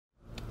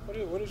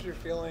What is your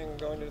feeling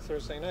going to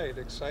Thursday night?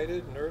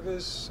 Excited,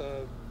 nervous,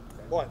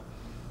 what?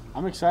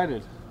 I'm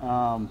excited.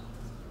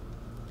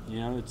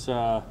 It's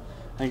I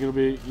think it'll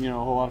be a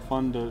whole lot of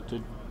fun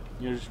to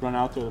just run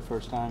out there the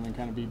first time and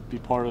kind of be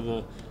part of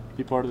the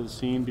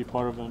scene, be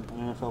part of an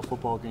NFL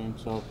football game.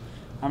 So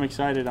I'm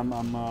excited. I'm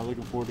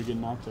looking forward to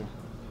getting out there.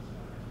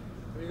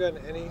 Have you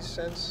gotten any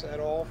sense at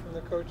all from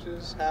the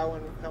coaches how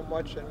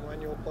much and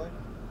when you'll play?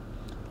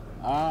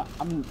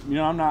 I'm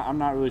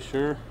not really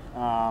sure.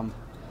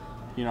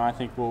 I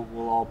think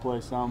we'll all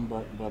play some,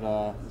 but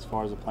as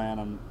far as the plan,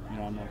 I'm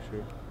not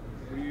sure.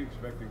 What are you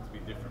expecting to be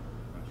different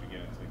once you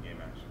get into the game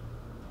action?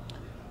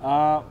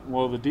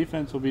 Well, the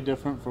defense will be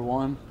different for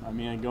one. I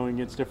mean, going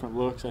against different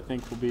looks, I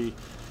think will be,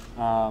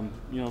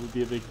 will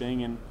be a big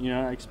thing, and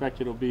I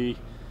expect it'll be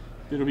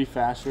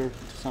faster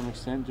to some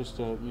extent, just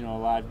a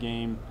live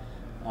game.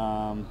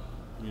 I'm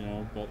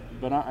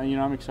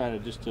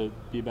excited just to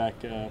be back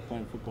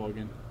playing football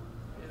again.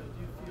 Yeah,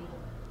 do you feel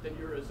that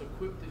you're as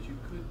equipped as you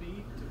could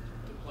be to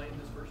play in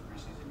this first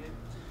preseason game?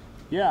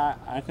 Yeah,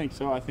 I think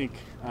so. I think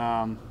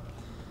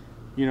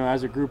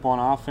as a group on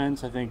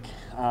offense, I think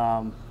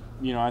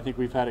I think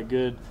we've had a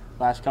good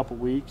last couple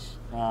weeks,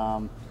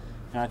 and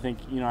I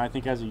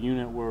think as a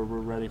unit we're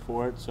ready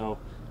for it. So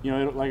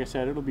like I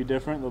said, it'll be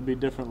different. There'll be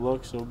different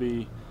looks. It'll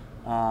be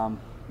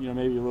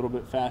maybe a little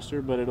bit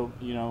faster, but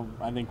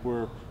I think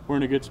we're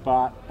in a good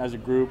spot as a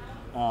group,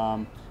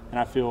 and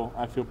I feel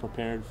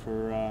prepared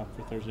for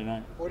Thursday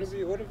night. What have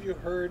you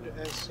heard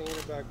and seen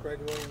about Greg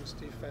Williams'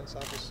 defense?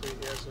 Obviously,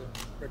 he has a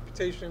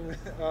reputation.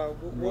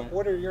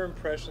 What are your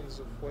impressions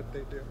of what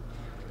they do?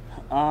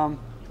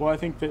 Well, I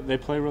think that they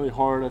play really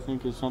hard. I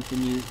think is something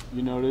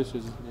you notice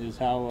is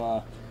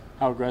how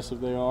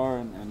aggressive they are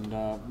and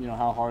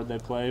how hard they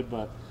play.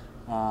 But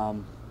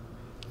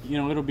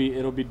it'll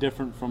be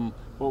different from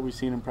what we've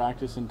seen in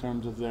practice in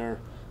terms of their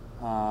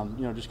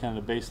just kind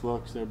of the base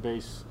looks, their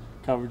base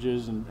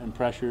coverages and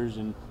pressures,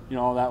 and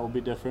all that will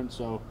be different.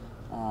 So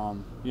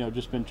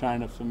just been trying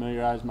to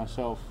familiarize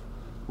myself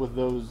with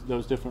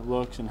those different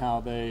looks and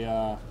how they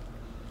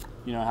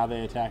how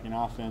they attack an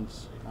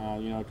offense.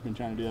 I've been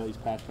trying to do that these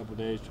past couple of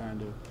days, trying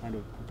to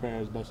prepare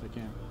as best I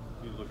can.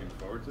 Are you looking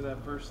forward to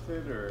that first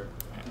hit, or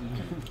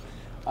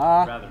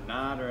rather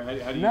not, or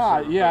how do you? No,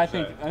 yeah, I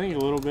that? think a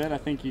little bit. I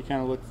think you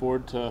kind of look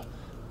forward to,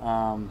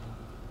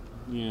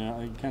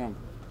 it kind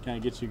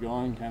of gets you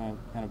going, kind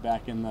of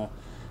back in the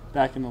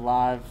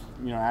live,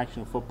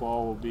 action of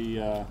football will be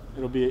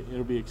it'll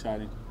be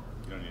exciting.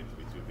 You don't need it to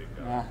be too big,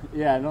 though.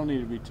 Yeah, I don't need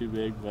it to be too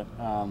big, but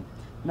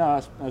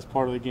no, that's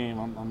part of the game.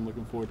 I'm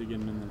looking forward to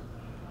getting in there.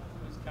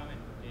 Who's coming?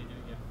 Do you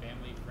have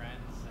family,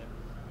 friends?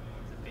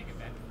 It's a big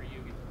event for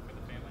you, for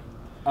the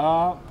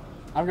family?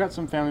 I've got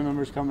some family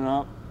members coming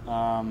up.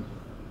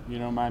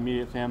 My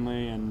immediate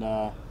family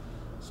and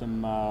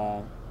some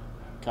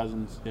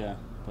cousins. Yeah,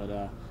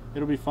 but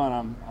it'll be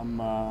fun.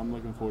 I'm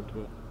looking forward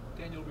to it.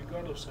 Daniel,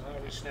 regardless of how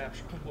many snaps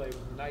you play,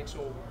 when the night's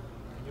over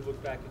and you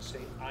look back and say,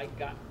 I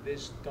got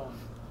this done,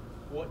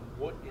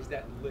 what is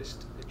that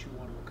list that you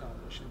want to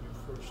accomplish in your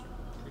first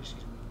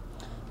preseason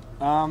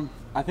week?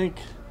 I think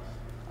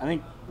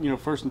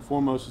first and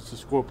foremost it's to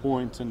score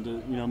points and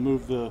to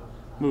move the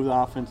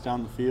offense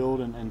down the field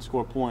and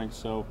score points.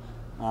 So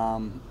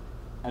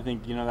I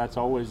think that's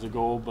always the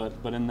goal,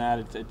 but in that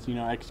it's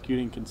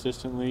executing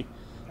consistently,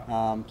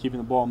 keeping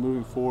the ball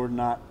moving forward,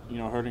 not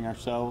hurting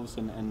ourselves,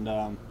 and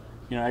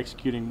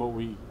executing what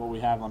we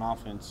have on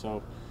offense.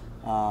 So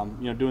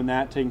doing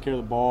that, taking care of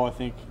the ball. I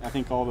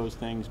think all those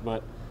things.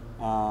 But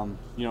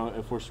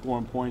if we're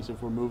scoring points,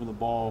 if we're moving the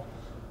ball,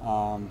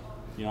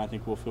 I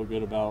think we'll feel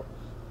good about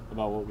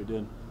what we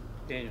did.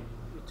 Daniel,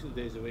 you're 2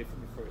 days away from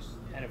your first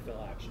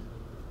NFL action.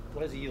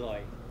 What has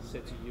Eli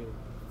said to you,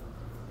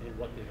 and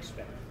what to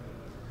expect?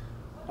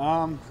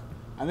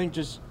 I think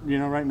just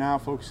right now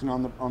focusing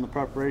on the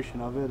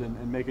preparation of it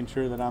and making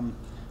sure that I'm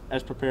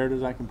as prepared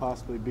as I can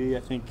possibly be. I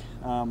think,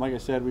 like I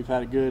said, we've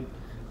had a good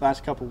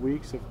last couple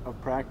weeks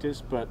of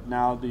practice, but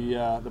now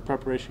the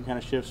preparation kind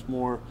of shifts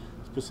more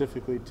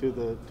specifically to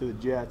the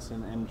Jets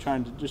and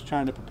trying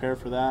to prepare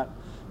for that,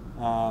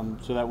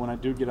 so that when I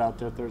do get out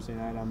there Thursday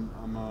night,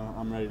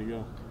 I'm ready to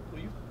go. Will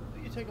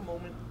you take a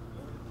moment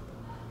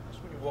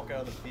just when you walk out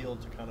of the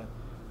field to kind of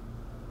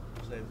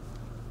say,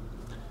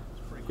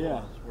 it's pretty cool,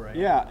 Yeah, that's where I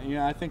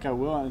am? I think I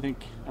will. I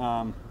think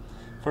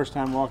first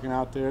time walking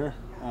out there,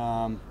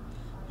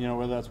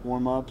 whether that's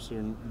warm-ups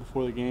or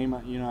before the game,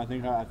 I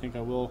think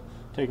I will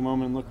take a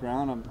moment and look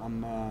around.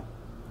 I'm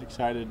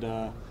excited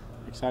for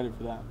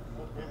that.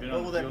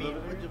 What will that mean?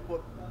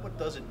 What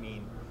does it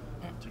mean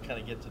to kind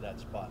of get to that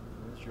spot?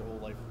 It's your whole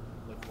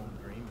lifelong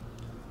dream.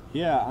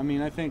 Yeah, I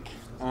mean, I think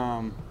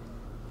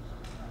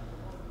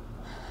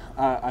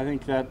I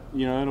think that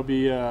it'll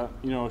be a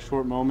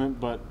short moment,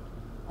 but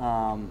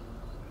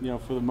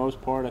for the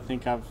most part, I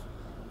think I've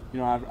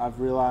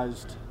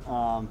realized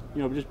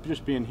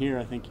just being here,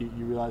 I think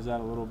you realize that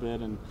a little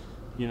bit, and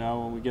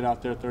when we get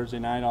out there Thursday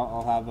night,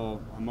 I'll have a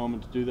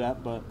moment to do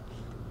that, but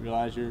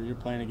realize you're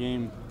playing a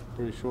game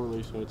pretty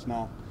shortly, so it's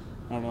not.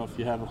 I don't know if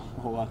you have a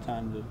whole lot of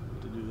time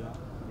to do that.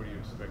 what are you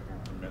expecting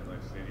from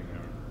MetLife Stadium? You've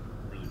never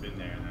really been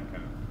there in that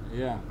kind of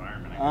Yeah.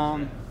 environment, I guess,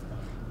 right?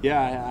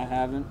 Yeah, I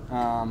haven't.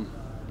 I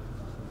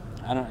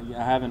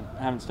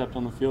haven't stepped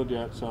on the field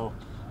yet, so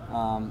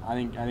I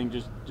think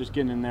just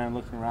getting in there and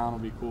looking around will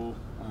be cool.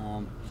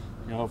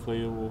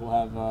 Hopefully we'll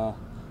have the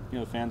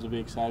fans will be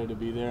excited to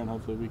be there, and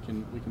hopefully we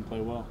can play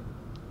well.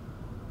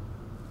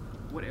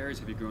 What areas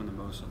have you grown the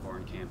most so far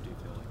in camp, do you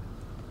feel like?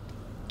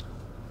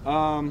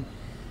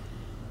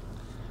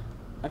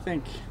 I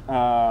think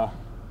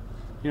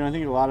I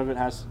think a lot of it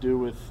has to do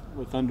with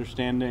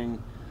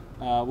understanding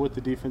what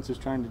the defense is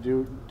trying to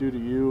do to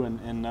you,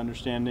 and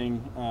understanding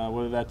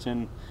whether that's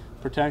in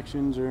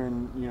protections or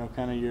in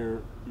kind of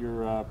your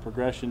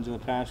progressions in the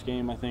pass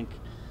game. I think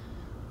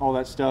all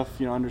that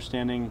stuff,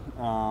 understanding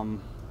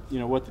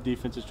what the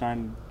defense is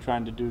trying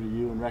to do to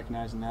you, and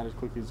recognizing that as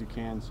quickly as you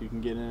can, so you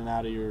can get in and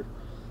out of your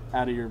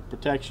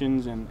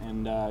protections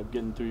and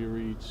getting through your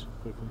reads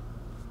quickly.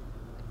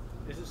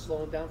 Is it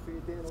slowing down for you,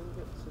 Dan, a little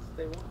bit since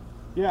day one?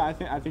 Yeah, I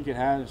think it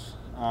has.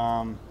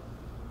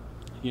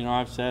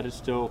 I've said it's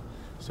still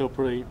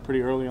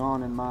pretty early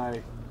on in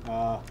my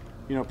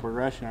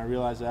progression. I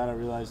realize that. I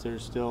realize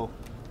there's still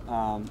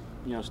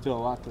still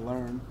a lot to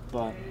learn,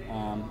 but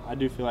I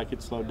do feel like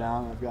it's slowed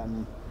down. I've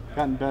gotten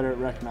better at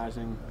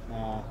recognizing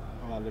a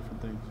lot of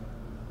different things.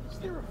 Is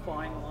there a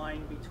fine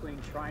line between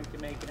trying to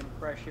make an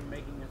impression,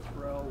 making a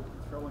throw,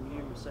 throwing the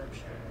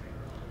interception?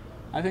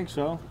 I think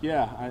so.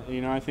 Yeah,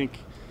 I think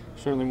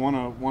certainly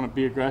want to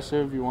be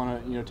aggressive. You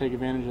want to take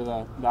advantage of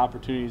the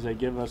opportunities they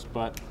give us,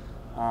 but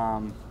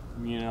I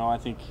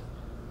think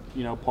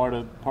part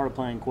of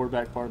playing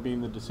quarterback, part of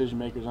being the decision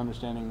maker is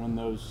understanding when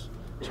those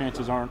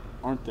chances aren't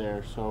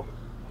there. So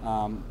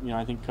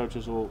I think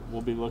coaches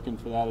will be looking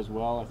for that as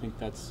well. I think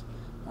that's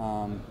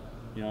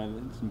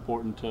it's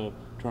important to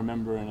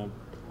remember in an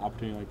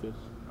opportunity like this.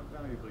 How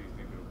valuable do you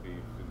think it'll be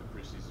in the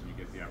preseason you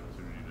get the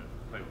opportunity to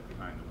play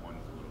behind the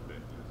ones a little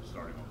bit, the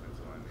starting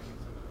offensive line, maybe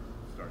some of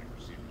the starting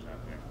receivers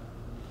out there?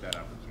 That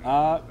opportunity.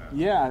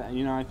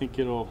 Yeah, I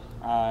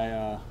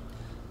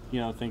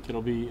think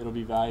it'll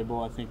be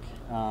valuable. I think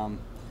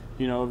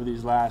over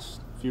these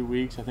last few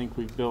weeks, I think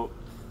we've built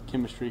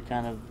chemistry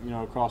kind of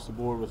across the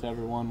board with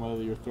everyone,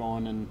 whether you're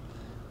throwing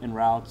in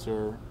routes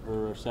or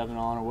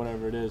 7-on or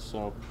whatever it is.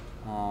 So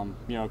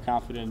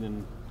confident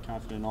in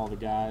all the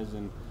guys,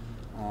 and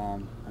I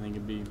think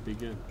it'd be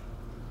good.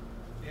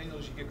 Daniel,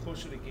 as you get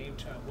closer to game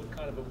time, what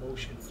kind of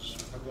emotions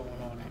are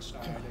going on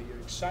inside? Are you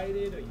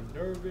excited? Are you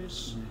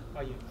nervous? Mm-hmm.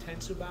 Are you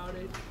tense about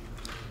it?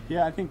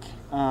 Yeah, I think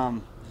I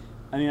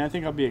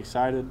think I'll be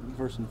excited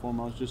first and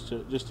foremost, just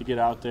to get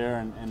out there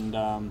and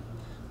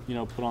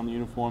put on the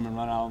uniform and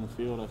run out on the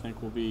field. I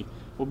think will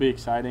be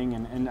exciting,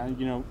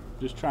 and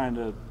just trying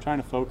to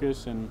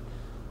focus and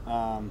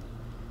kind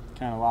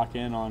of lock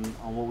in on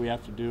what we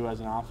have to do as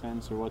an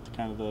offense, or what the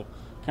kind of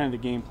the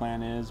game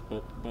plan is.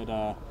 But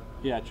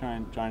yeah,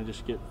 trying to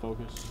just get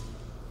focused.